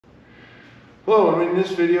Hello, in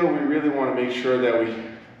this video we really want to make sure that we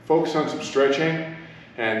focus on some stretching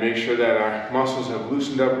and make sure that our muscles have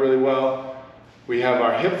loosened up really well. We have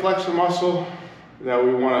our hip flexor muscle that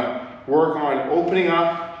we want to work on opening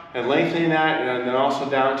up and lengthening that, and then also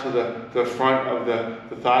down to the front of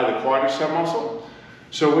the thigh, the quadricep muscle.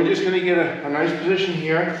 So we're just going to get a nice position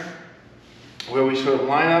here where we sort of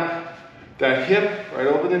line up that hip right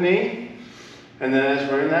over the knee, and then as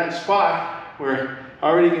we're in that spot, we're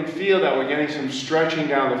already can feel that we're getting some stretching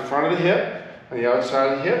down the front of the hip, on the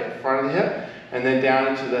outside of the hip, front of the hip, and then down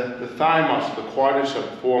into the thigh muscle, the quadricep,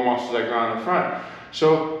 the four muscles that go on the front.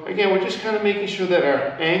 So again, we're just kind of making sure that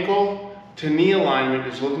our ankle to knee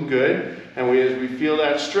alignment is looking good, and as we feel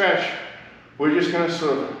that stretch, we're just going to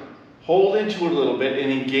sort of hold into it a little bit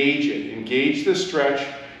and engage it. Engage the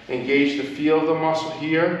stretch, engage the feel of the muscle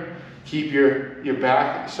here. Keep your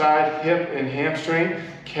back side, hip and hamstring,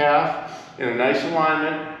 calf in a nice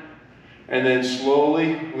alignment, and then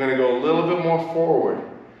slowly we're going to go a little bit more forward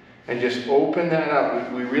and just open that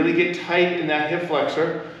up. We really get tight in that hip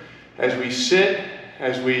flexor as we sit,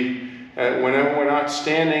 whenever we're not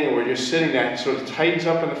standing or we're just sitting, that sort of tightens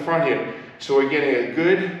up in the front here. So we're getting a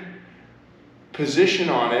good position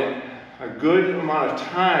on it, a good amount of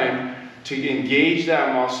time to engage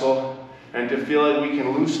that muscle and to feel like we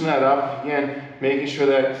can loosen that up. Again, making sure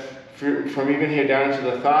that from even here down into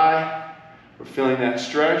the thigh, we're feeling that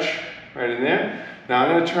stretch right in there. Now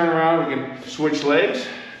I'm going to turn around, we can switch legs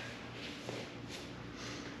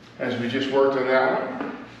as we just worked on that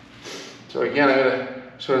one. So again, I'm going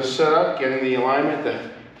to sort of set up, getting the alignment,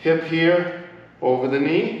 the hip here over the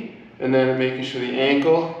knee, and then making sure the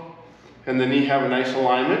ankle and the knee have a nice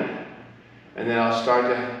alignment. And then I'll start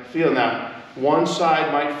to feel. Now, one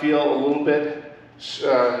side might feel a little bit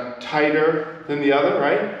tighter than the other,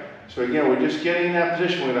 right? So again, we're just getting in that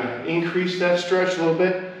position. We're going to increase that stretch a little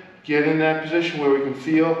bit, get in that position where we can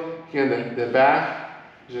feel, again, the back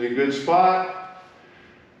is in a good spot.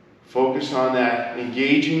 Focus on that,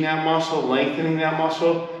 engaging that muscle, lengthening that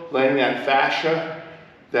muscle, letting that fascia,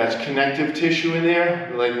 that's connective tissue in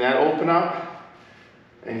there, letting that open up,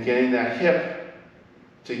 and getting that hip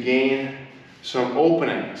to gain some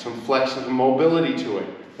opening, some flexible mobility to it.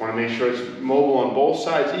 Want to make sure it's mobile on both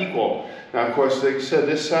sides equal. Now, of course, like I said,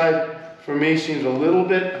 this side for me seems a little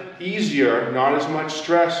bit easier, not as much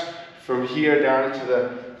stress from here down into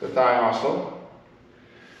the thigh muscle.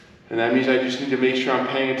 And that means I just need to make sure I'm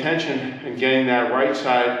paying attention and getting that right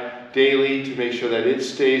side daily to make sure that it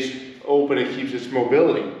stays open and keeps its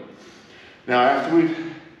mobility. Now, after we've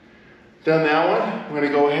done that one, we're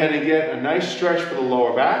going to go ahead and get a nice stretch for the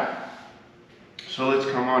lower back. So let's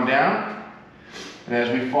come on down. And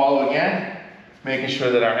as we follow again, making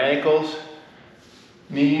sure that our ankles,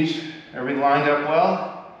 knees, everything lined up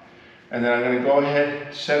well. And then I'm going to go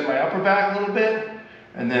ahead, set my upper back a little bit,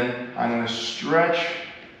 and then I'm going to stretch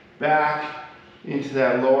back into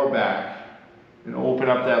that lower back and open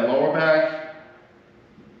up that lower back,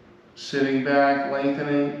 sitting back,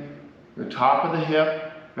 lengthening the top of the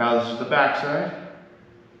hip. Now this is the back side.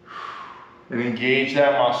 And engage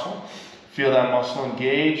that muscle. Feel that muscle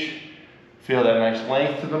engage. Feel that nice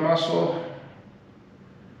length to the muscle.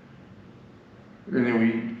 And then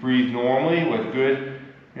we breathe normally with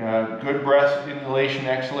good breath, inhalation,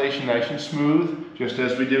 exhalation, nice and smooth, just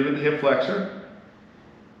as we did with the hip flexor.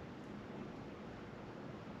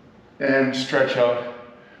 And stretch out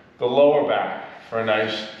the lower back for a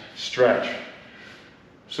nice stretch.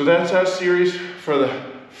 So that's our series for the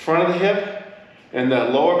front of the hip and the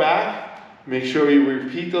lower back. Make sure you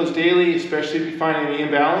repeat those daily, especially if you find any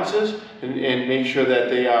imbalances, and make sure that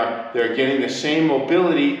they're getting the same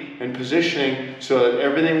mobility and positioning so that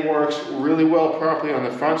everything works really well properly on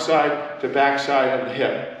the front side to back side of the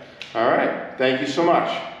hip. All right, thank you so much.